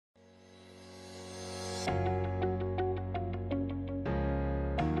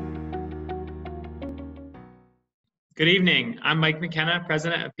Good evening. I'm Mike McKenna,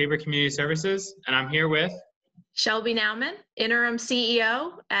 President of Tabor Community Services, and I'm here with Shelby Nauman, Interim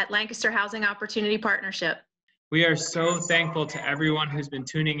CEO at Lancaster Housing Opportunity Partnership. We are so thankful to everyone who's been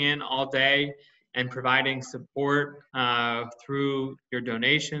tuning in all day and providing support through your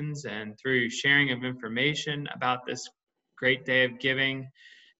donations and through your sharing of information about this great day of giving.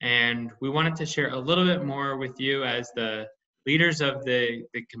 And we wanted to share a little bit more with you as the leaders of the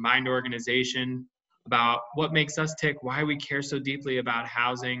combined organization about what makes us tick, why we care so deeply about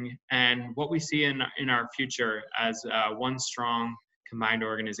housing, and what we see in our future as one strong combined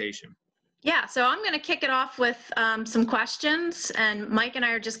organization. Yeah, so I'm going to kick it off with some questions, and Mike and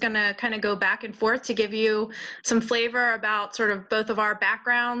I are just going to kind of go back and forth to give you some flavor about sort of both of our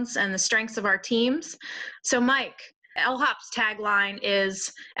backgrounds and the strengths of our teams. So Mike, LHOP's tagline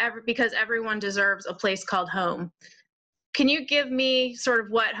is because everyone deserves a place called home. Can you give me sort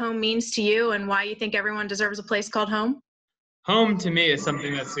of what home means to you and why you think everyone deserves a place called home? Home to me is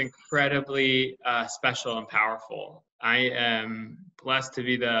something that's incredibly special and powerful. I am blessed to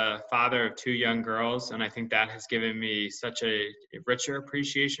be the father of two young girls, and I think that has given me such a richer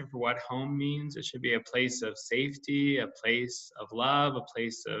appreciation for what home means. It should be a place of safety, a place of love, a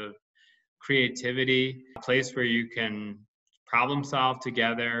place of creativity, a place where you can problem solve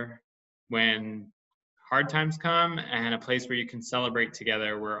together when hard times come, and a place where you can celebrate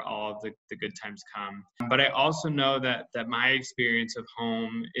together where all of the good times come. But I also know that my experience of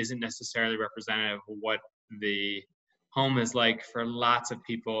home isn't necessarily representative of what the home is like for lots of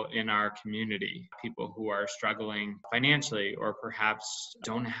people in our community, people who are struggling financially or perhaps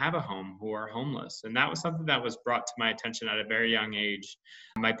don't have a home, who are homeless. And that was something that was brought to my attention at a very young age.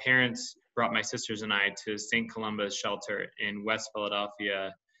 My parents brought my sisters and I to St. Columba's shelter in West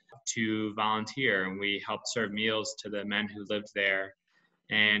Philadelphia to volunteer, and we helped serve meals to the men who lived there.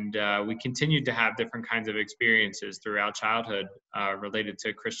 And we continued to have different kinds of experiences throughout childhood related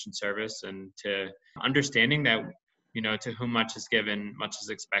to Christian service and to understanding that, to whom much is given, much is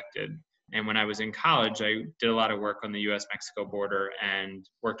expected. And when I was in college, I did a lot of work on the U.S.-Mexico border and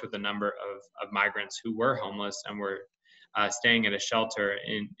worked with a number of migrants who were homeless and were staying at a shelter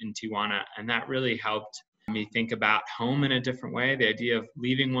in Tijuana. And that really helped me think about home in a different way, the idea of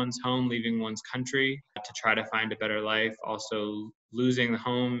leaving one's home, leaving one's country to try to find a better life, also losing the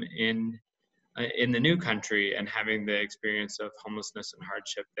home in the new country and having the experience of homelessness and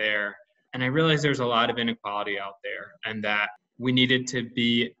hardship there. And I realized there's a lot of inequality out there, and that we needed to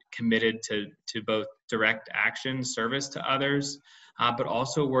be committed to both direct action, service to others, but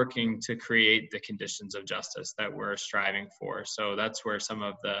also working to create the conditions of justice that we're striving for. So that's where some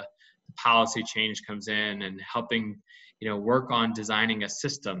of the policy change comes in, and helping work on designing a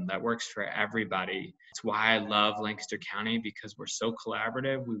system that works for everybody. It's why I love Lancaster County, because we're so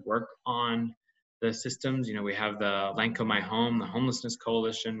collaborative. We work on the systems. We have the Lanco My Home, the Homelessness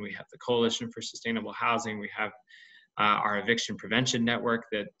Coalition. We have the Coalition for Sustainable Housing. We have our eviction prevention network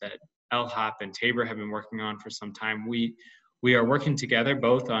that LHOP and Tabor have been working on for some time. We are working together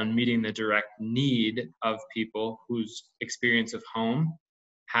both on meeting the direct need of people whose experience of home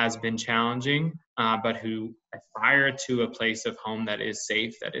has been challenging, but who aspire to a place of home that is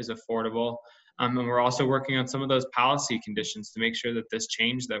safe, that is affordable. And we're also working on some of those policy conditions to make sure that this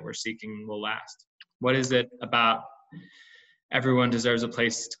change that we're seeking will last. What is it about everyone deserves a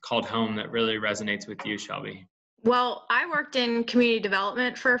place called home that really resonates with you, Shelby? Well, I worked in community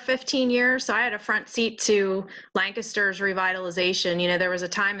development for 15 years, so I had a front seat to Lancaster's revitalization. There was a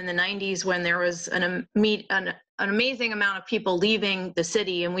time in the 90s when there was an amazing amount of people leaving the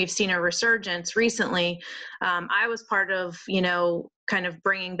city, and we've seen a resurgence recently. I was part of, kind of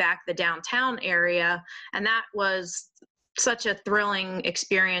bringing back the downtown area, and that was such a thrilling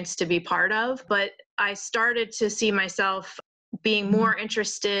experience to be part of. But I started to see myself being more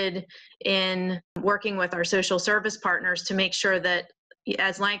interested in working with our social service partners to make sure that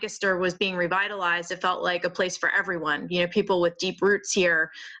as Lancaster was being revitalized, it felt like a place for everyone, people with deep roots here,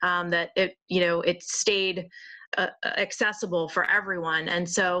 that it stayed accessible for everyone. And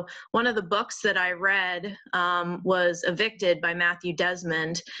so one of the books that I read was Evicted by Matthew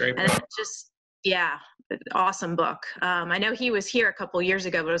Desmond. Great book. And it just, awesome book. I know he was here a couple years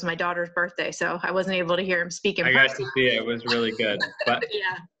ago, but it was my daughter's birthday, so I wasn't able to hear him speak in person. I got to see it. It was really good. But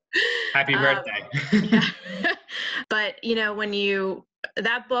yeah. Happy birthday. Yeah. But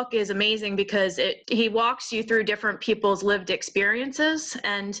that book is amazing because he walks you through different people's lived experiences,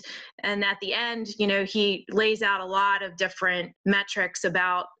 and at the end, he lays out a lot of different metrics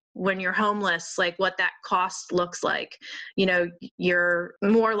about when you're homeless, like what that cost looks like. You're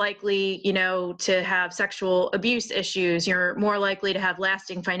more likely, to have sexual abuse issues. You're more likely to have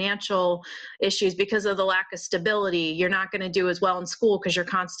lasting financial issues because of the lack of stability. You're not going to do as well in school because you're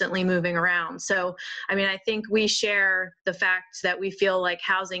constantly moving around. So, I think we share the fact that we feel like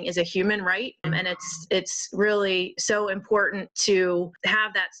housing is a human right, and it's really so important to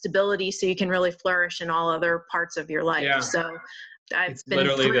have that stability so you can really flourish in all other parts of your life. Yeah. So it's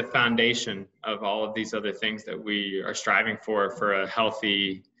literally the foundation of all of these other things that we are striving for a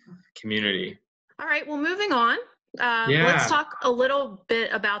healthy community. All right, well, moving on. Let's talk a little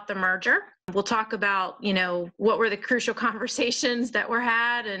bit about the merger. We'll talk about, what were the crucial conversations that were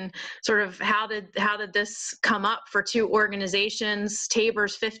had, and sort of how did this come up for two organizations.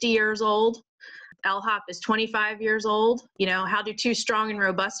 Tabor's 50 years old. LHOP is 25 years old. How do two strong and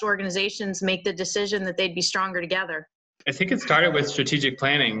robust organizations make the decision that they'd be stronger together? I think it started with strategic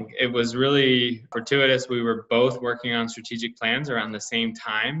planning. It was really fortuitous. We were both working on strategic plans around the same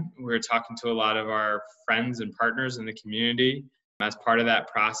time. We were talking to a lot of our friends and partners in the community as part of that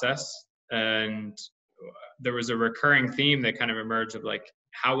process. And there was a recurring theme that kind of emerged of like,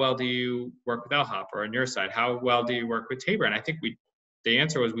 how well do you work with LHOP, or on your side, how well do you work with Tabor? And I think the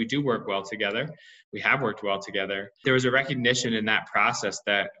answer was we do work well together. We have worked well together. There was a recognition in that process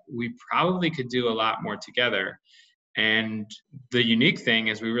that we probably could do a lot more together. And the unique thing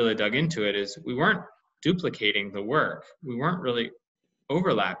as we really dug into it is we weren't duplicating the work. We weren't really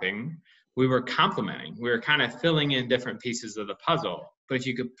overlapping. We were complementing. We were kind of filling in different pieces of the puzzle. But if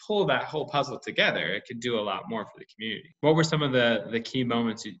you could pull that whole puzzle together, it could do a lot more for the community. What were some of the key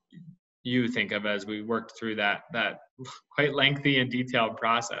moments you think of as we worked through that quite lengthy and detailed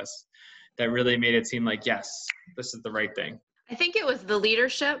process that really made it seem like, yes, this is the right thing? I think it was the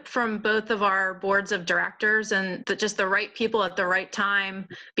leadership from both of our boards of directors, and just the right people at the right time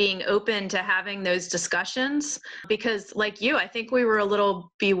being open to having those discussions. Because like you, I think we were a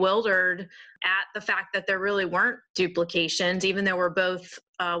little bewildered at the fact that there really weren't duplications, even though we're both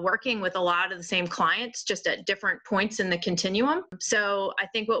working with a lot of the same clients, just at different points in the continuum. So I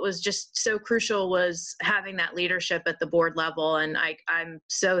think what was just so crucial was having that leadership at the board level. And I'm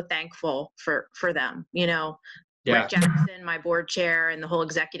so thankful for them, Yeah. Rick Jackson, my board chair, and the whole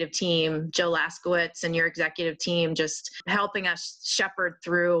executive team, Joe Laskowitz and your executive team, just helping us shepherd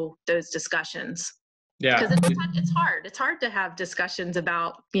through those discussions. Yeah. Because it's hard. It's hard to have discussions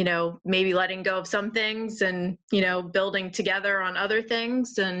about, maybe letting go of some things and, building together on other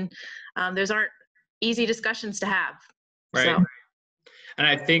things. And those aren't easy discussions to have. Right. So. And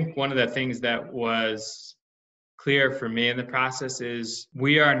I think one of the things that was clear for me in the process is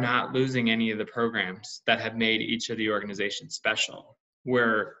we are not losing any of the programs that have made each of the organizations special.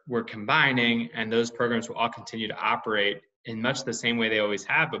 We're combining, and those programs will all continue to operate in much the same way they always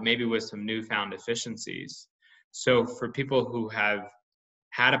have, but maybe with some newfound efficiencies. So for people who have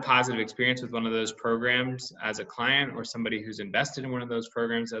had a positive experience with one of those programs as a client, or somebody who's invested in one of those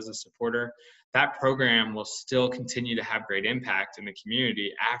programs as a supporter, that program will still continue to have great impact in the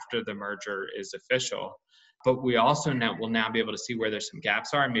community after the merger is official. But we also will now be able to see where there's some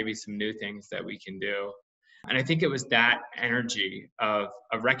gaps are and maybe some new things that we can do. And I think it was that energy of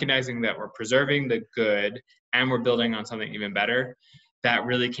recognizing that we're preserving the good and we're building on something even better that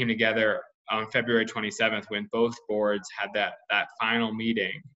really came together on February 27th when both boards had that final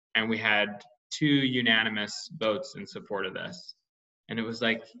meeting, and we had 2 unanimous votes in support of this. And it was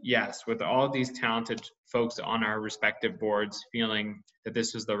like, yes, with all of these talented folks on our respective boards feeling that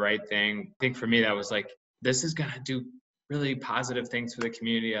this was the right thing, I think for me that was like, this is going to do really positive things for the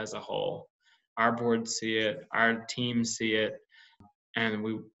community as a whole. Our boards see it, our teams see it, and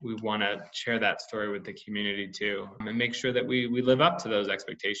we want to share that story with the community too, and make sure that we live up to those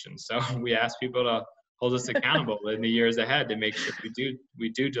expectations. So we ask people to hold us accountable in the years ahead to make sure we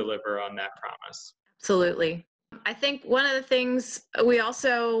do deliver on that promise. Absolutely. I think one of the things we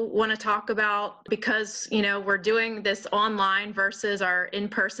also want to talk about, because, we're doing this online versus our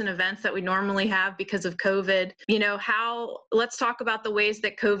in-person events that we normally have because of COVID, let's talk about the ways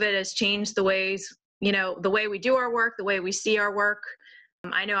that COVID has changed the ways, the way we do our work, the way we see our work.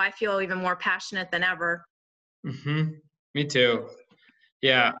 I know I feel even more passionate than ever. Mm-hmm. Me too.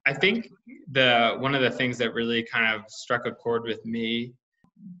 Yeah, I think one of the things that really kind of struck a chord with me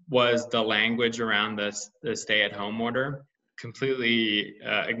was the language around the stay-at-home order. Completely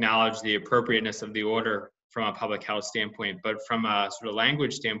acknowledge the appropriateness of the order from a public health standpoint, but from a sort of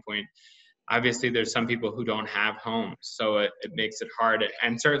language standpoint, obviously there's some people who don't have homes, so it makes it hard.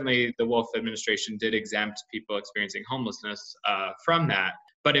 And certainly the Wolf administration did exempt people experiencing homelessness from that.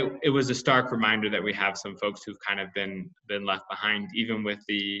 But it was a stark reminder that we have some folks who've kind of been left behind, even with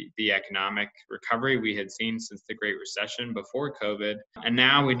the economic recovery we had seen since the Great Recession before COVID. And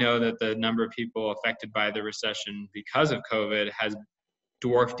now we know that the number of people affected by the recession because of COVID has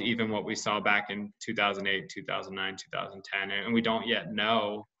dwarfed even what we saw back in 2008, 2009, 2010. And we don't yet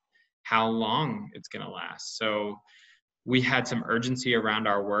know how long it's going to last. So we had some urgency around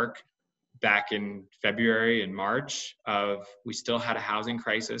our work back in February and March we still had a housing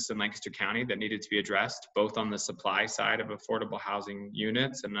crisis in Lancaster County that needed to be addressed, both on the supply side of affordable housing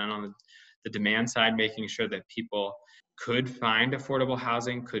units and then on the demand side, making sure that people could find affordable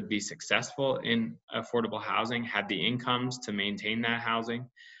housing, could be successful in affordable housing, had the incomes to maintain that housing.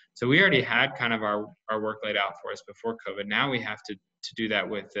 So we already had kind of our work laid out for us before COVID. Now we have to do that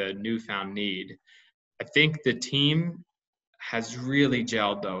with the newfound need. I think the team has really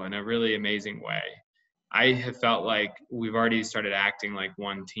gelled, though, in a really amazing way. I have felt like we've already started acting like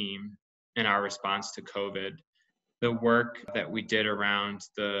one team in our response to COVID. The work that we did around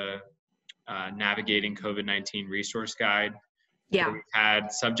the Navigating COVID-19 resource guide. Yeah. We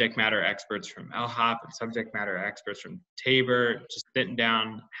had subject matter experts from LHOP and subject matter experts from Tabor, just sitting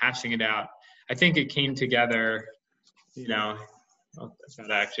down, hashing it out. I think it came together, I've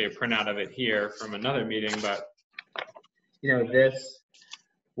got actually a printout of it here from another meeting, but this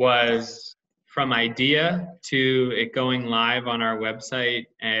was from idea to it going live on our website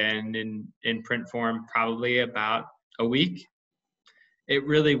and in print form probably about a week. It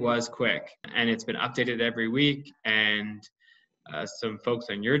really was quick, and it's been updated every week. And some folks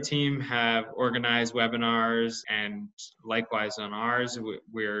on your team have organized webinars, and likewise on ours,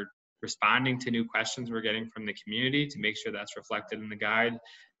 we're responding to new questions we're getting from the community to make sure that's reflected in the guide,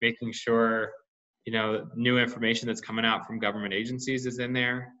 making sure new information that's coming out from government agencies is in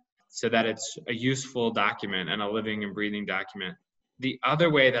there so that it's a useful document and a living and breathing document. The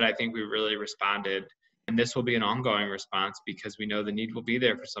other way that I think we really responded, and this will be an ongoing response because we know the need will be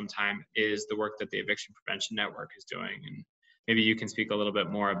there for some time, is the work that the Eviction Prevention Network is doing. And maybe you can speak a little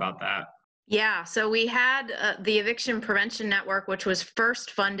bit more about that. Yeah, so we had the Eviction Prevention Network, which was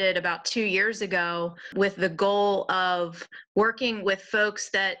first funded about 2 years ago with the goal of working with folks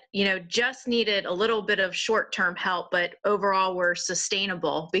that, just needed a little bit of short-term help, but overall were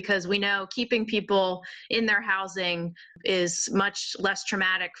sustainable, because we know keeping people in their housing is much less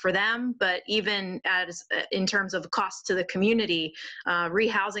traumatic for them, but even in terms of cost to the community,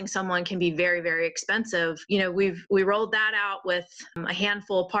 rehousing someone can be very, very expensive. We rolled that out with a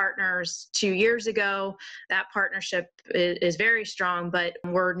handful of partners 2 years ago. That partnership is very strong, but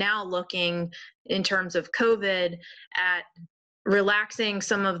we're now looking in terms of COVID at relaxing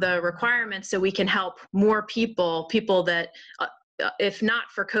some of the requirements so we can help more people that if not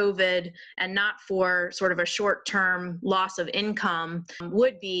for COVID and not for sort of a short-term loss of income,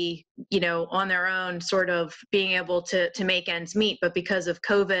 would be, on their own sort of being able to make ends meet. But because of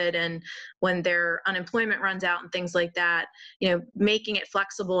COVID and when their unemployment runs out and things like that, making it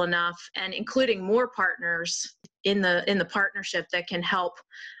flexible enough and including more partners in the partnership that can help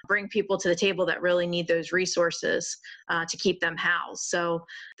bring people to the table that really need those resources to keep them housed. So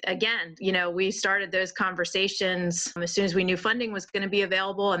again, we started those conversations as soon as we knew funding was going to be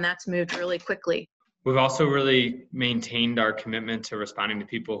available, and that's moved really quickly. We've also really maintained our commitment to responding to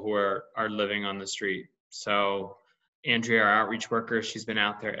people who are living on the street. So Andrea, our outreach worker, she's been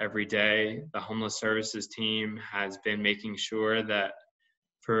out there every day. The homeless services team has been making sure that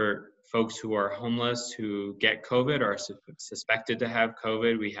for folks who are homeless who get COVID or are suspected to have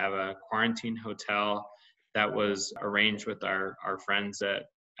COVID, we have a quarantine hotel that was arranged with our friends at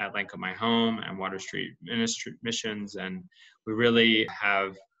Lanco My Home and Water Street Missions. And we really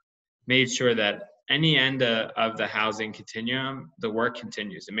have made sure that any end of the housing continuum, the work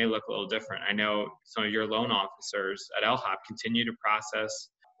continues. It may look a little different. I know some of your loan officers at LHOP continue to process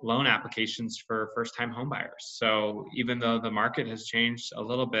loan applications for first-time homebuyers. So even though the market has changed a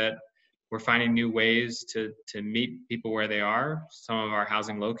little bit, we're finding new ways to meet people where they are. Some of our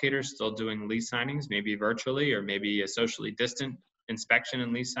housing locators still doing lease signings, maybe virtually or maybe a socially distant inspection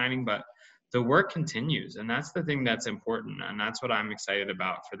and lease signing, but the work continues. And that's the thing that's important. And that's what I'm excited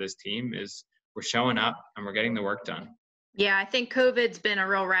about for this team is we're showing up and we're getting the work done. Yeah, I think COVID's been a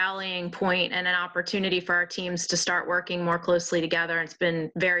real rallying point and an opportunity for our teams to start working more closely together. It's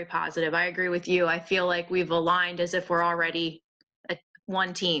been very positive. I agree with you. I feel like we've aligned as if we're already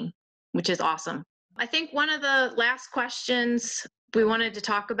one team, which is awesome. I think one of the last questions we wanted to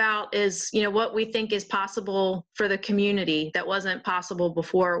talk about is, what we think is possible for the community that wasn't possible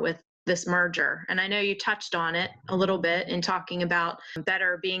before with this merger. And I know you touched on it a little bit in talking about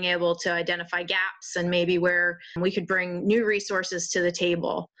better being able to identify gaps and maybe where we could bring new resources to the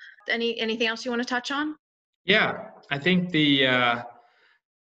table. Anything else you want to touch on? Yeah, I think the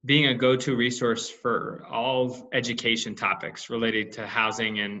being a go-to resource for all education topics related to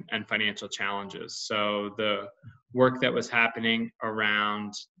housing and financial challenges. So the work that was happening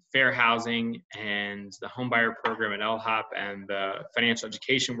around fair housing and the homebuyer program at LHOP and the financial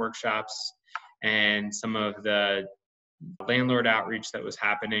education workshops and some of the landlord outreach that was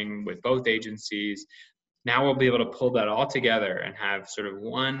happening with both agencies. Now we'll be able to pull that all together and have sort of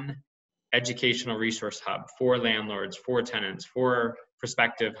one educational resource hub for landlords, for tenants, for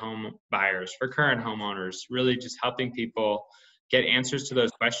prospective home buyers, for current homeowners, really just helping people get answers to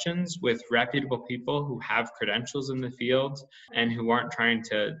those questions with reputable people who have credentials in the field and who aren't trying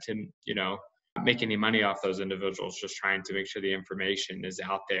to make any money off those individuals, just trying to make sure the information is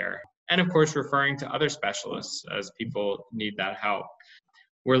out there. And of course, referring to other specialists as people need that help.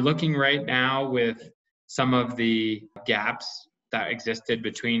 We're looking right now with some of the gaps that existed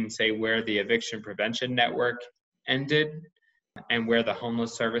between, say, where the eviction prevention network ended and where the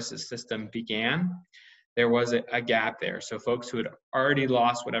homeless services system began. There was a gap there. So folks who had already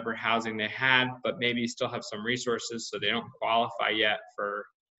lost whatever housing they had, but maybe still have some resources so they don't qualify yet for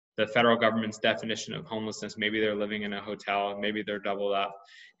the federal government's definition of homelessness. Maybe they're living in a hotel, maybe they're doubled up.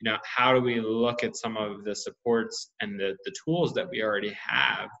 How do we look at some of the supports and the tools that we already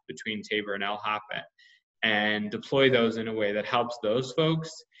have between Tabor and LHOP and deploy those in a way that helps those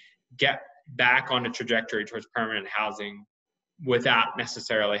folks get back on a trajectory towards permanent housing without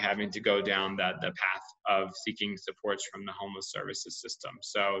necessarily having to go down the path of seeking supports from the homeless services system.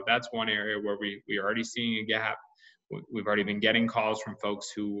 So that's one area where we're already seeing a gap. We've already been getting calls from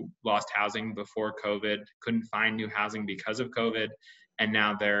folks who lost housing before COVID, couldn't find new housing because of COVID, and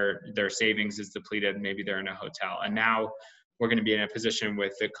now their savings is depleted. Maybe they're in a hotel. And now we're going to be in a position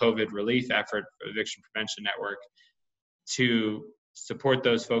with the COVID relief effort for the Eviction Prevention Network to support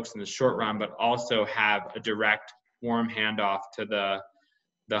those folks in the short run, but also have a direct warm handoff to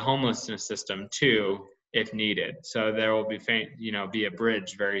the homelessness system too, if needed. So there will be a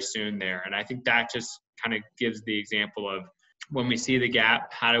bridge very soon there. And I think that just kind of gives the example of when we see the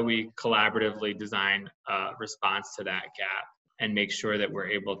gap, how do we collaboratively design a response to that gap and make sure that we're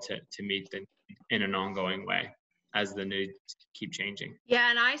able to meet the need in an ongoing way as the needs keep changing. Yeah,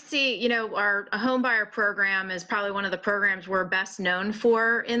 and I see, our homebuyer program is probably one of the programs we're best known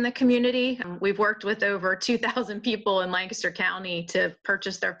for in the community. We've worked with over 2,000 people in Lancaster County to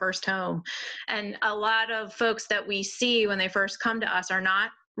purchase their first home. And a lot of folks that we see when they first come to us are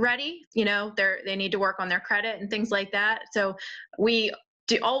not ready. They need to work on their credit and things like that. So we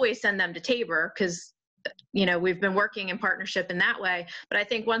do always send them to Tabor because we've been working in partnership in that way. But I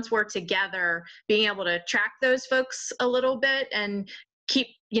think once we're together, being able to track those folks a little bit and keep,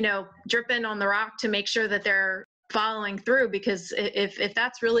 dripping on the rock to make sure that they're following through, because if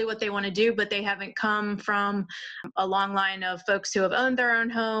that's really what they want to do, but they haven't come from a long line of folks who have owned their own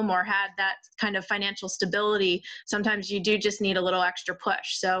home or had that kind of financial stability, sometimes you do just need a little extra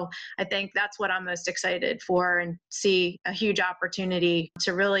push. So I think that's what I'm most excited for and see a huge opportunity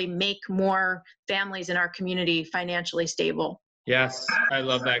to really make more families in our community financially stable. Yes, I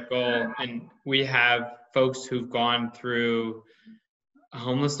love that goal. And we have folks who've gone through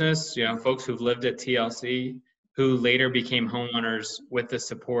homelessness, folks who've lived at TLC, who later became homeowners with the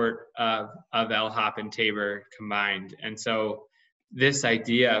support of LHOP and Tabor combined. And so this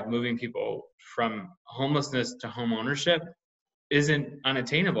idea of moving people from homelessness to home ownership isn't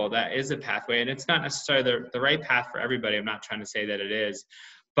unattainable. That is a pathway, and it's not necessarily the right path for everybody. I'm not trying to say that it is.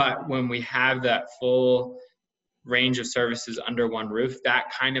 But when we have that full range of services under one roof, that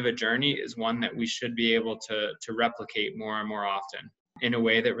kind of a journey is one that we should be able to replicate more and more often in a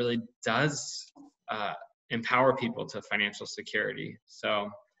way that really does empower people to financial security. So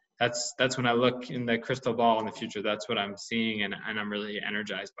that's when I look in the crystal ball in the future, that's what I'm seeing, and I'm really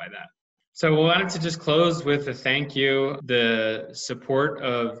energized by that. So we wanted to just close with a thank you. The support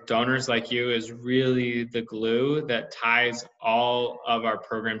of donors like you is really the glue that ties all of our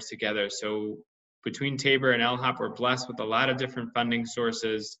programs together. So between Tabor and LHOP, we're blessed with a lot of different funding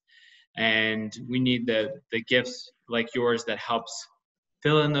sources, and we need the gifts like yours that helps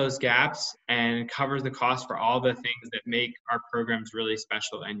fill in those gaps and covers the cost for all the things that make our programs really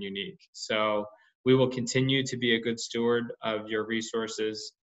special and unique. So we will continue to be a good steward of your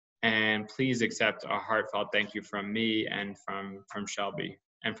resources, and please accept a heartfelt thank you from me and from Shelby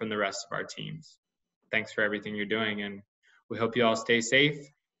and from the rest of our teams. Thanks for everything you're doing, and we hope you all stay safe.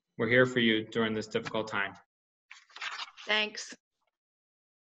 We're here for you during this difficult time. Thanks.